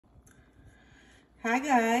Hi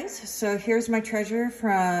guys, so here's my treasure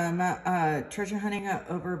from treasure hunting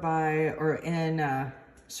over by or in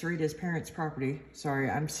Sarita's parents' property. Sorry,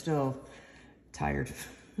 I'm still tired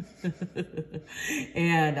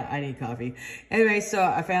and I need coffee. Anyway, so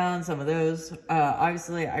I found some of those.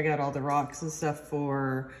 Obviously I got all the rocks and stuff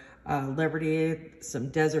for Liberty, some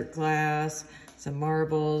desert glass, some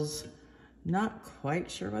marbles. Not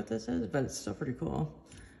quite sure what this is, but it's still pretty cool.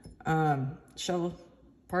 Shovel,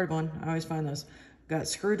 part of one, I always find those. Got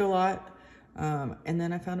screwed a lot, and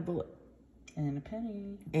then I found a bullet. And a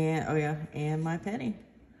penny. And, oh yeah, and my penny.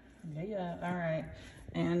 Yeah, all right.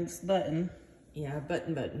 And button. Yeah,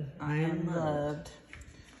 button. I am loved.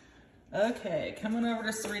 Okay, coming over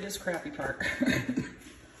to Sarita's crappy part.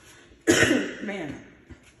 Man,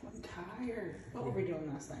 I'm tired. What were we doing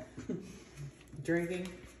last night? Drinking.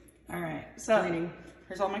 All right, so cleaning.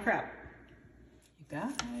 Here's all my crap. You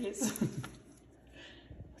guys.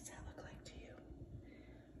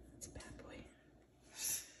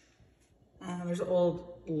 There's an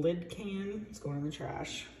old lid can. It's going in the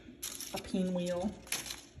trash. A pinwheel.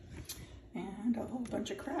 And a whole bunch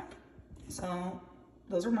of crap. So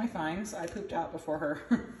those are my finds. I pooped out before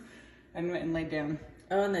her and went and laid down.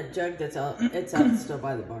 Oh, and the jug that's out, it's out still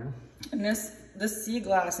by the barn. And this sea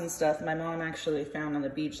glass and stuff, my mom actually found on the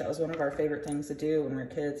beach. That was one of our favorite things to do when we were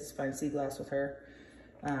kids, is find sea glass with her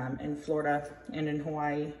in Florida and in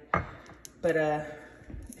Hawaii. But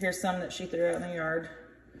here's some that she threw out in the yard.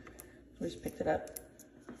 We just picked it up.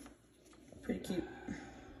 Pretty cute.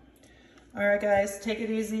 All right, guys, take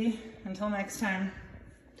it easy. Until next time,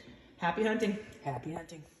 happy hunting. Happy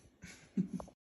hunting.